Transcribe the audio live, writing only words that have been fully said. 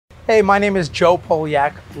Hey, my name is Joe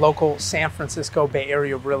Polyak, local San Francisco Bay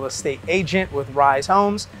Area real estate agent with Rise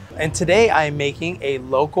Homes. And today I am making a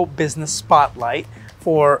local business spotlight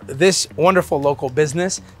for this wonderful local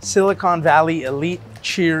business, Silicon Valley Elite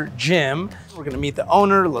Cheer Gym. We're gonna meet the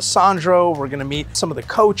owner, Lessandro. We're gonna meet some of the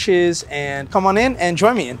coaches, and come on in and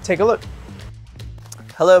join me and take a look.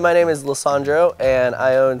 Hello, my name is Lessandro and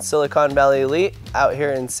I own Silicon Valley Elite out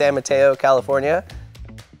here in San Mateo, California.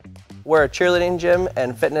 We're a cheerleading gym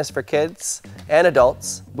and fitness for kids and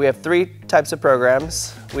adults. We have 3 types of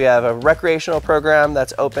programs. We have a recreational program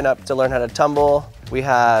that's open up to learn how to tumble. We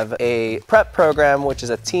have a prep program, which is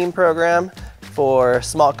a team program for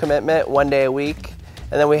small commitment, 1 day a week.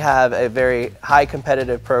 And then we have a very high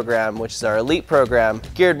competitive program, which is our elite program,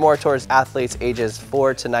 geared more towards athletes ages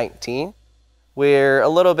 4 to 19. We're a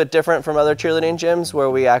little bit different from other cheerleading gyms where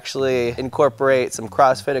we actually incorporate some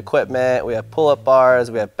CrossFit equipment. We have pull-up bars,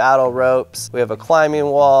 we have battle ropes, we have a climbing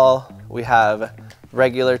wall, we have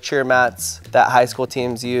regular cheer mats that high school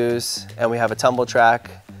teams use, and we have a tumble track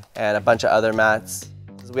and a bunch of other mats.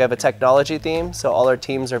 We have a technology theme, so all our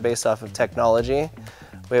teams are based off of technology.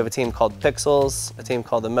 We have a team called Pixels, a team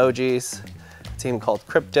called Emojis, a team called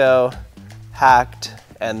Crypto, Hacked,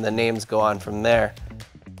 and the names go on from there.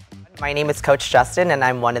 My name is Coach Justin and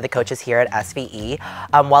I'm one of the coaches here at SVE.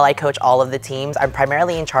 While I coach all of the teams, I'm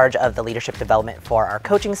primarily in charge of the leadership development for our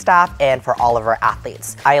coaching staff and for all of our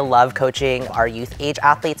athletes. I love coaching our youth age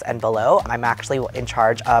athletes and below. I'm actually in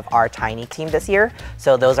charge of our tiny team this year.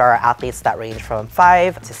 So those are our athletes that range from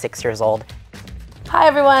 5 to 6 years old. Hi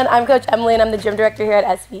everyone, I'm Coach Emily and I'm the gym director here at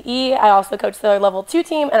SVE. I also coach the level 2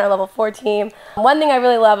 team and our level 4 team. One thing I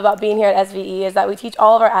really love about being here at SVE is that we teach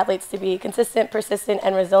all of our athletes to be consistent, persistent,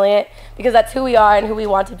 and resilient, because that's who we are and who we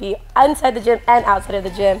want to be inside the gym and outside of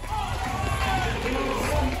the gym.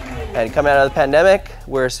 And coming out of the pandemic,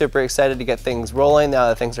 we're super excited to get things rolling now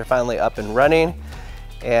that things are finally up and running.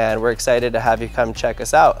 And we're excited to have you come check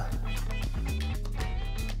us out.